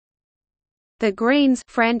The Greens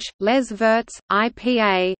French, Les Verts,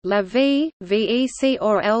 IPA, La Vie, VEC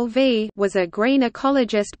or LV was a green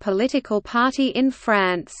ecologist political party in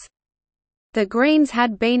France. The Greens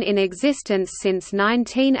had been in existence since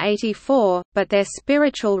 1984, but their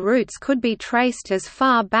spiritual roots could be traced as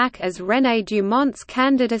far back as René Dumont's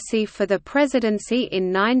candidacy for the presidency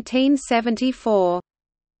in 1974.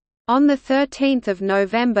 On 13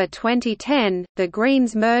 November 2010, the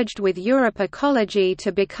Greens merged with Europe Ecology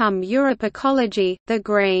to become Europe Ecology, the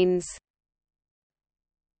Greens.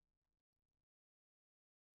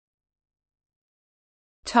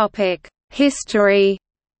 History.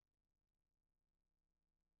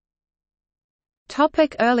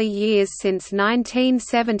 Early years. Since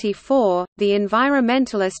 1974, the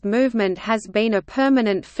environmentalist movement has been a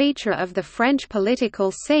permanent feature of the French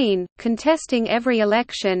political scene, contesting every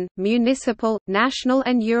election, municipal, national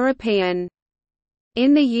and European.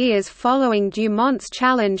 In the years following Dumont's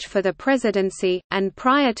challenge for the presidency, and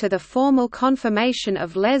prior to the formal confirmation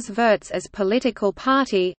of Les Verts as political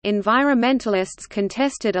party, environmentalists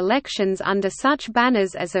contested elections under such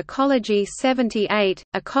banners as Ecology 78,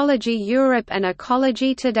 Ecology Europe and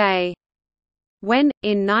Ecology Today. When,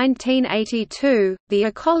 in 1982, the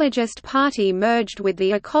Ecologist Party merged with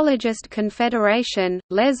the Ecologist Confederation,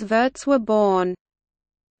 Les Verts were born.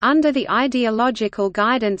 Under the ideological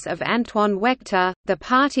guidance of Antoine Wechter, the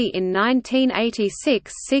party in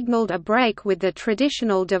 1986 signalled a break with the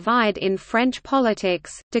traditional divide in French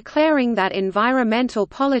politics, declaring that environmental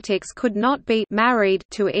politics could not be married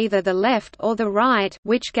to either the left or the right,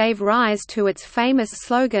 which gave rise to its famous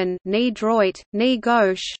slogan, ni droite, ni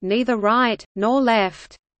gauche, neither right, nor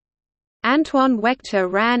left. Antoine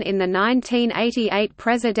Wechter ran in the 1988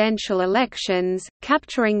 presidential elections,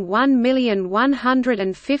 capturing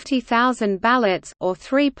 1,150,000 ballots or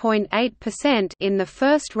 3.8% in the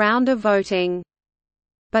first round of voting.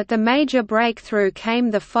 But the major breakthrough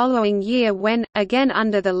came the following year when, again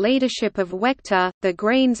under the leadership of Wechter, the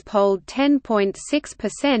Greens polled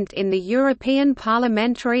 10.6% in the European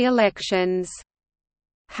parliamentary elections.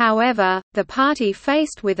 However, the party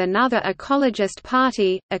faced with another ecologist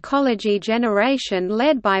party, Ecology Generation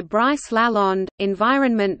led by Brice Lalonde,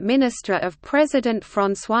 Environment Minister of President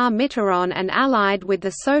François Mitterrand and allied with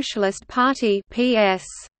the Socialist Party (PS).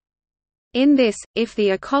 In this, if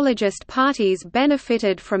the ecologist parties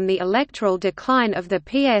benefited from the electoral decline of the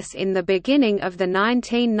PS in the beginning of the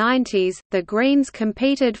 1990s, the Greens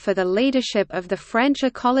competed for the leadership of the French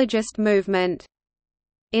ecologist movement.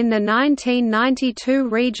 In the 1992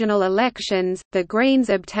 regional elections, the Greens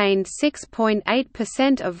obtained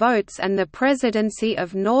 6.8% of votes and the presidency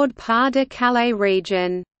of Nord-Pas-de-Calais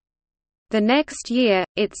region. The next year,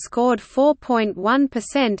 it scored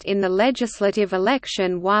 4.1% in the legislative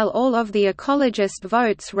election while all of the ecologist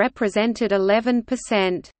votes represented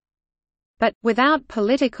 11%. But, without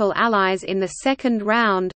political allies in the second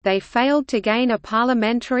round, they failed to gain a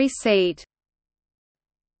parliamentary seat.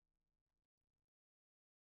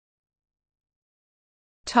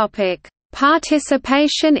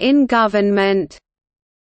 Participation in government.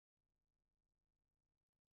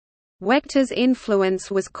 Wechter's influence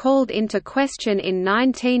was called into question in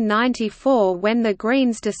 1994 when the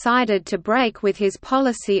Greens decided to break with his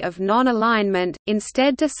policy of non-alignment,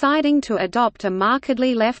 instead deciding to adopt a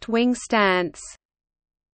markedly left-wing stance.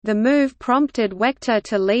 The move prompted Wechter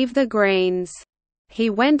to leave the Greens. He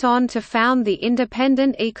went on to found the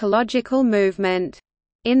independent ecological movement.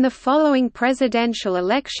 In the following presidential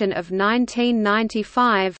election of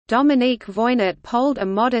 1995, Dominique Voynet polled a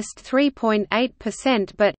modest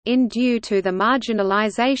 3.8% but, due to the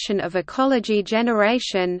marginalization of Ecology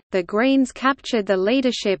Generation, the Greens captured the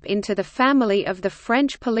leadership into the family of the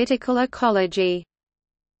French political ecology.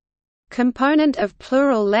 Component of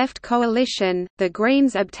plural left coalition, the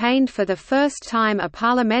Greens obtained for the first time a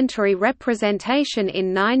parliamentary representation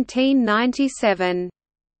in 1997.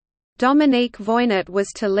 Dominique Voynet was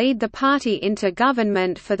to lead the party into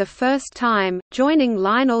government for the first time, joining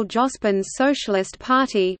Lionel Jospin's Socialist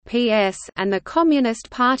Party (PS) and the Communist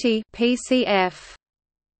Party (PCF).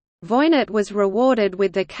 Voynet was rewarded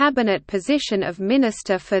with the cabinet position of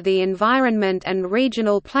Minister for the Environment and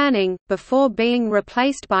Regional Planning, before being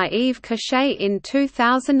replaced by Yves Cochet in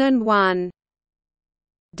 2001.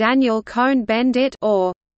 Daniel Cohn-Bendit,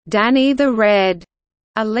 or Danny the Red,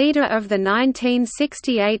 a leader of the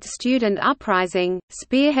 1968 student uprising,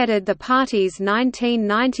 spearheaded the party's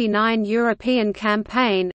 1999 European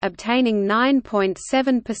campaign, obtaining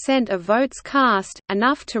 9.7% of votes cast,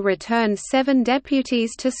 enough to return 7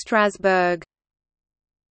 deputies to Strasbourg.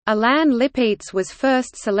 Alain Lippietz was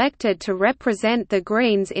first selected to represent the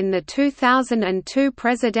Greens in the 2002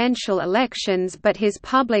 presidential elections, but his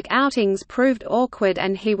public outings proved awkward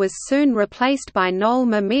and he was soon replaced by Noel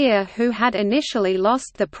Mamere, who had initially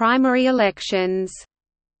lost the primary elections.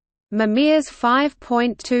 Mamere's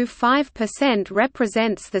 5.25%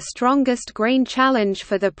 represents the strongest Green challenge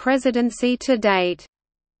for the presidency to date.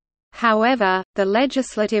 However, the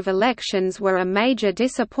legislative elections were a major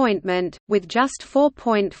disappointment, with just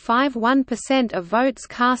 4.51% of votes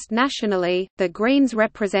cast nationally. The Greens'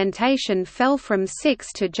 representation fell from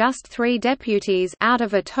 6 to just 3 deputies out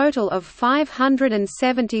of a total of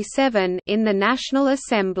 577 in the National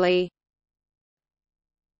Assembly.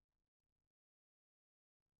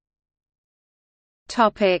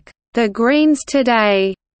 Topic: The Greens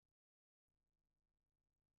today.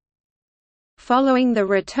 Following the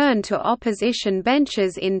return to opposition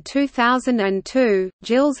benches in 2002,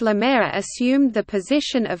 Gilles Lemaire assumed the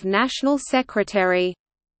position of National Secretary.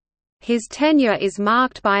 His tenure is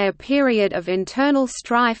marked by a period of internal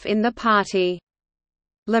strife in the party.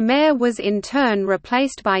 Lemaire was in turn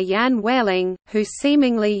replaced by Jan Wehrling, who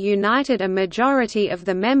seemingly united a majority of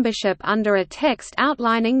the membership under a text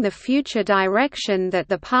outlining the future direction that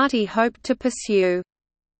the party hoped to pursue.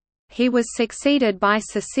 He was succeeded by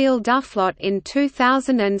Cécile Duflot in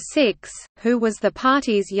 2006, who was the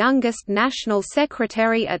party's youngest national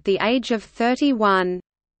secretary at the age of 31.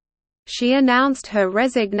 She announced her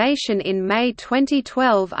resignation in May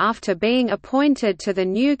 2012 after being appointed to the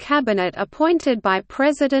new cabinet appointed by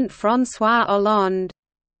President François Hollande.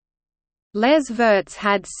 Les Verts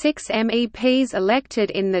had 6 MEPs elected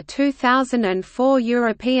in the 2004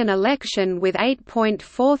 European election with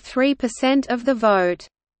 8.43% of the vote.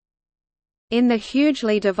 In the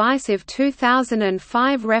hugely divisive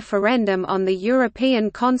 2005 referendum on the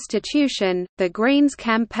European Constitution, the Greens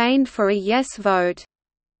campaigned for a yes vote.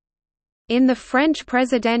 In the French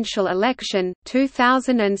presidential election,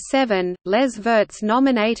 2007, Les Verts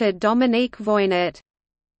nominated Dominique Voynet.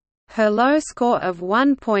 Her low score of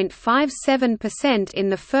 1.57% in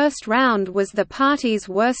the first round was the party's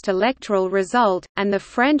worst electoral result, and the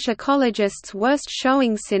French ecologists' worst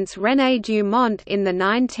showing since René Dumont in the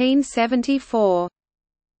 1974.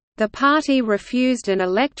 The party refused an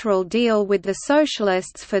electoral deal with the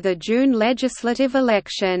Socialists for the June legislative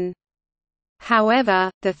election.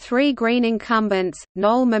 However, the 3 Green incumbents,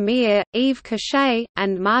 Noel Mamere, Yves Cochet,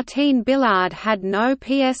 and Martine Billard had no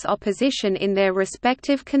PS opposition in their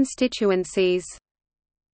respective constituencies.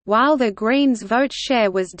 While the Greens' vote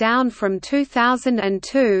share was down from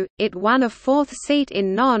 2002, it won a 4th seat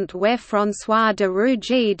in Nantes where François de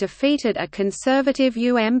Rugy defeated a Conservative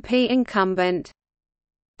UMP incumbent.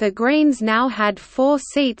 The Greens now had 4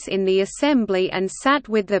 seats in the Assembly and sat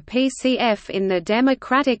with the PCF in the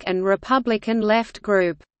Democratic and Republican left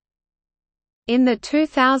group. In the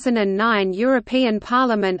 2009 European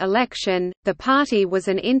Parliament election, the party was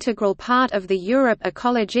an integral part of the Europe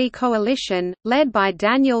Ecology Coalition, led by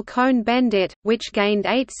Daniel Cohn-Bendit, which gained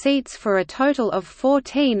 8 seats for a total of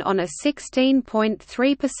 14 on a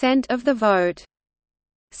 16.3% of the vote.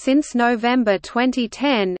 Since November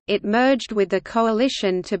 2010, it merged with the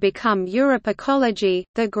coalition to become Europe Ecology,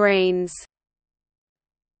 the Greens.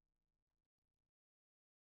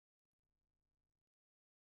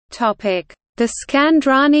 The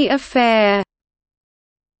Skandrani Affair.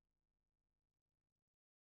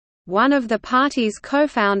 One of the party's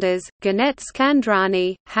co-founders, Ginette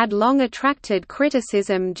Skandrani, had long attracted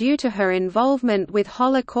criticism due to her involvement with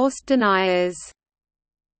Holocaust deniers.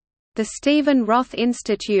 The Stephen Roth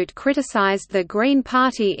Institute criticized the Green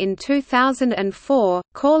Party in 2004,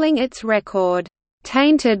 calling its record,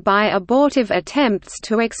 "...tainted by abortive attempts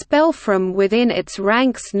to expel from within its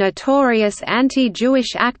ranks notorious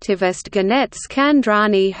anti-Jewish activist Ginette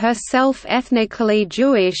Skandrani, herself ethnically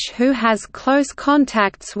Jewish who has close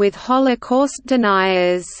contacts with Holocaust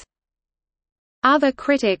deniers." Other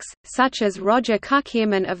critics, such as Roger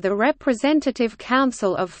Kuckerman of the Representative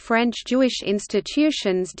Council of French Jewish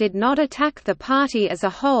Institutions, did not attack the party as a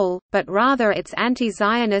whole, but rather its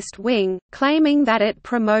anti-Zionist wing, claiming that it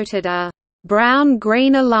promoted a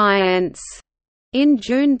 «brown-green alliance». In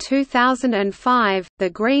June 2005, the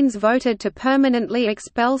Greens voted to permanently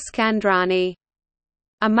expel Skandrani.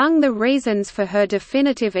 Among the reasons for her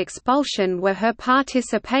definitive expulsion were her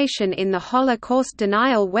participation in the Holocaust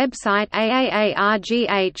denial website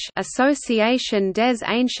AAARGH, Association des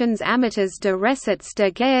Anciens Amateurs de Recettes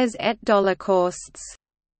de Guerres et d'Holocausts.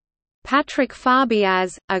 Patrick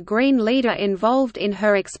Fabiaz, a Green leader involved in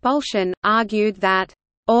her expulsion, argued that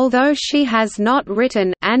Although she has not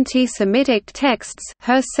written anti-Semitic texts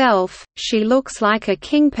herself, she looks like a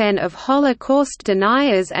kingpin of Holocaust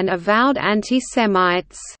deniers and avowed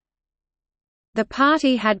anti-Semites. The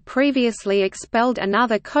party had previously expelled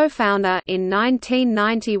another co-founder in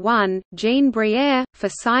 1991, Jean Briere, for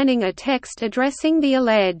signing a text addressing the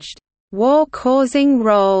alleged war-causing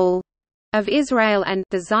role of Israel and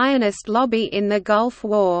the Zionist lobby in the Gulf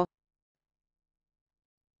War.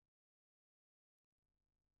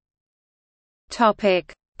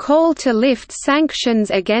 Call to lift sanctions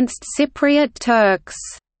against Cypriot Turks.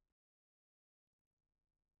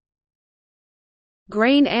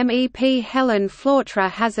 Green MEP Helen Flautre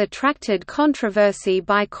has attracted controversy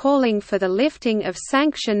by calling for the lifting of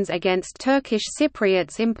sanctions against Turkish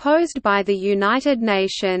Cypriots imposed by the United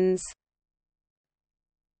Nations.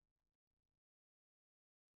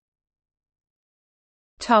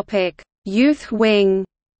 Youth wing.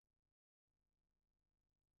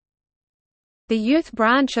 The youth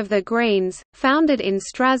branch of the Greens, founded in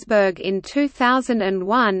Strasbourg in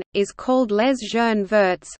 2001, is called Les Jeunes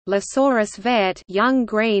Verts, La Souris Verte, Young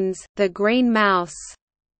Greens, the Green Mouse.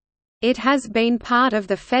 It has been part of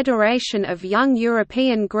the Federation of Young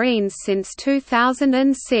European Greens since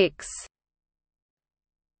 2006.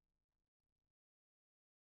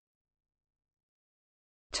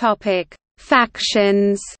 Topic: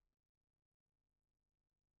 Factions.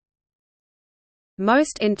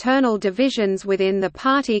 Most internal divisions within the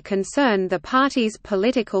party concern the party's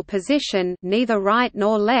political position, neither right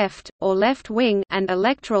nor left, or left-wing, and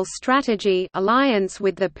electoral strategy, alliance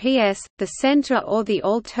with the PS, the centre or the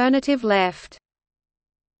alternative left.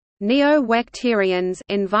 Neo-Wechterians,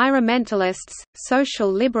 environmentalists,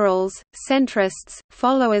 social liberals, centrists,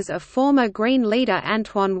 followers of former Green leader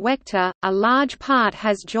Antoine Wechter, a large part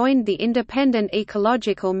has joined the independent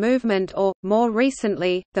ecological movement or, more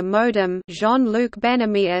recently, the Modem Jean-Luc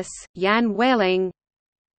Benemius, Jan Welling.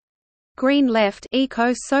 Green left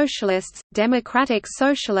eco-socialists, democratic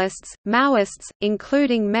socialists, Maoists,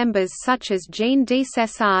 including members such as Jean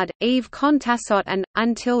Dessessard, Yves Contassot and,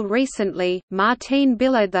 until recently, Martine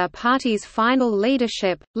Billard. The party's final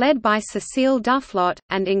leadership, led by Cécile Duflot,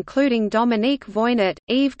 and including Dominique Voynet,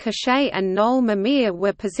 Yves Cochet and Noel Mamir,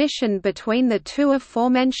 were positioned between the two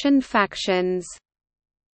aforementioned factions.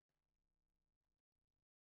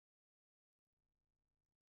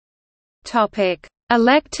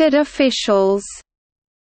 Elected officials.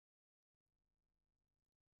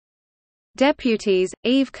 Deputies: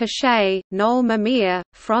 Yves Cochet, Noel Mamir,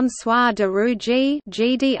 François de Rugy,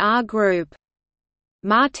 GDR Group.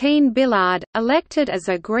 Martine Billard, elected as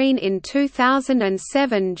a Green in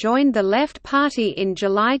 2007, joined the Left Party in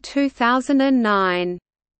July 2009.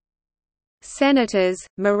 Senators: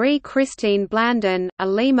 Marie-Christine Blandin,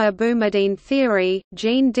 Alima Boumediene Theory,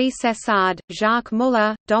 Jean Dessessard, Jacques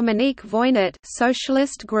Muller, Dominique Voynet,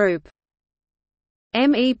 Socialist Group.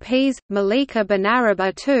 MEPs: Malika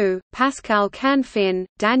Benaraba II, Pascal Canfin,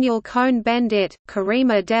 Daniel Cohn-Bendit,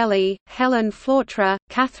 Karima Deli, Helen Flautre,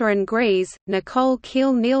 Catherine Gries, Nicole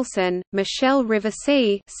Kiel-Nielsen, Michelle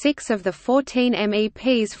Rivasi. 6 of the 14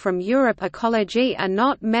 MEPs from Europe Ecology are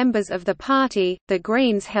not members of the party. The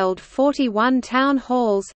Greens held 41 town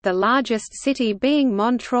halls, the largest city being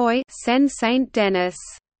Montreuil, Seine-Saint-Denis.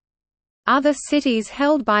 Other cities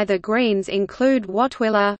held by the Greens include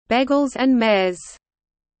Wattwiller, Beagles and Metz.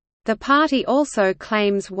 The party also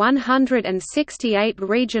claims 168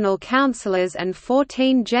 regional councillors and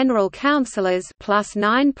 14 general councillors plus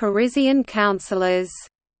 9 Parisian councillors.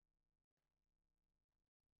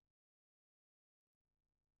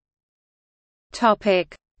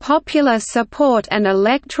 Popular support and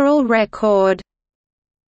electoral record.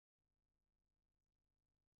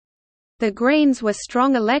 The Greens were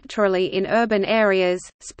strong electorally in urban areas,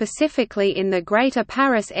 specifically in the Greater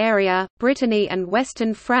Paris area, Brittany and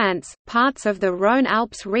western France, parts of the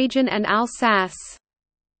Rhône-Alpes region and Alsace.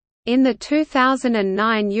 In the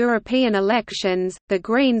 2009 European elections, the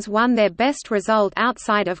Greens won their best result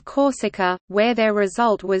outside of Corsica, where their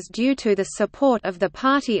result was due to the support of the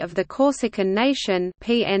Party of the Corsican Nation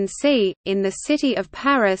 (PNC), in the city of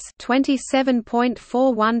Paris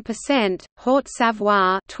 27.41%,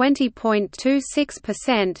 Haute-Savoie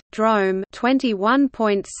 20.26%, Drôme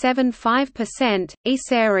 21.75%,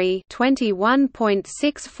 Isère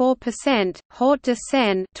 21.64%,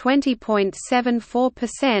 Haute-de-Seine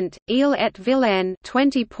 20.74%, Île-et-Vilaine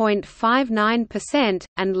 20.59%,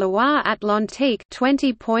 and Loire-Atlantique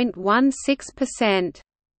 20.16%.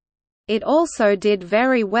 It also did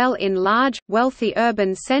very well in large, wealthy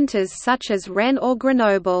urban centres such as Rennes or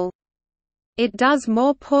Grenoble. It does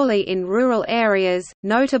more poorly in rural areas,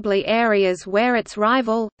 notably areas where its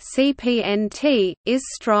rival, CPNT, is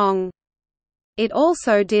strong. It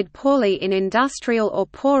also did poorly in industrial or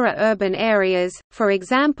poorer urban areas, for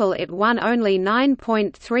example it won only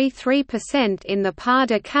 9.33% in the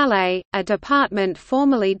Pas-de-Calais, a department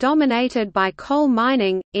formerly dominated by coal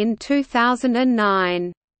mining, in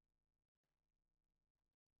 2009.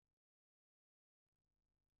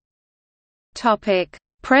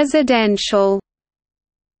 Presidential.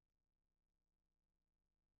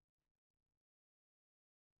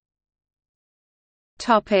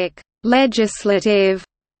 Legislative.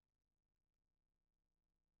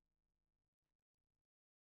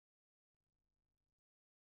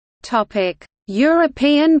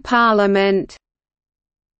 European Parliament.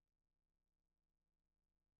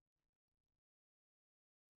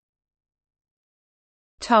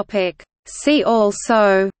 See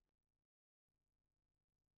also: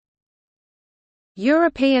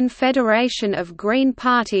 European Federation of Green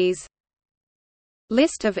Parties,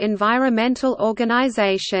 List of environmental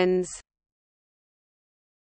organizations.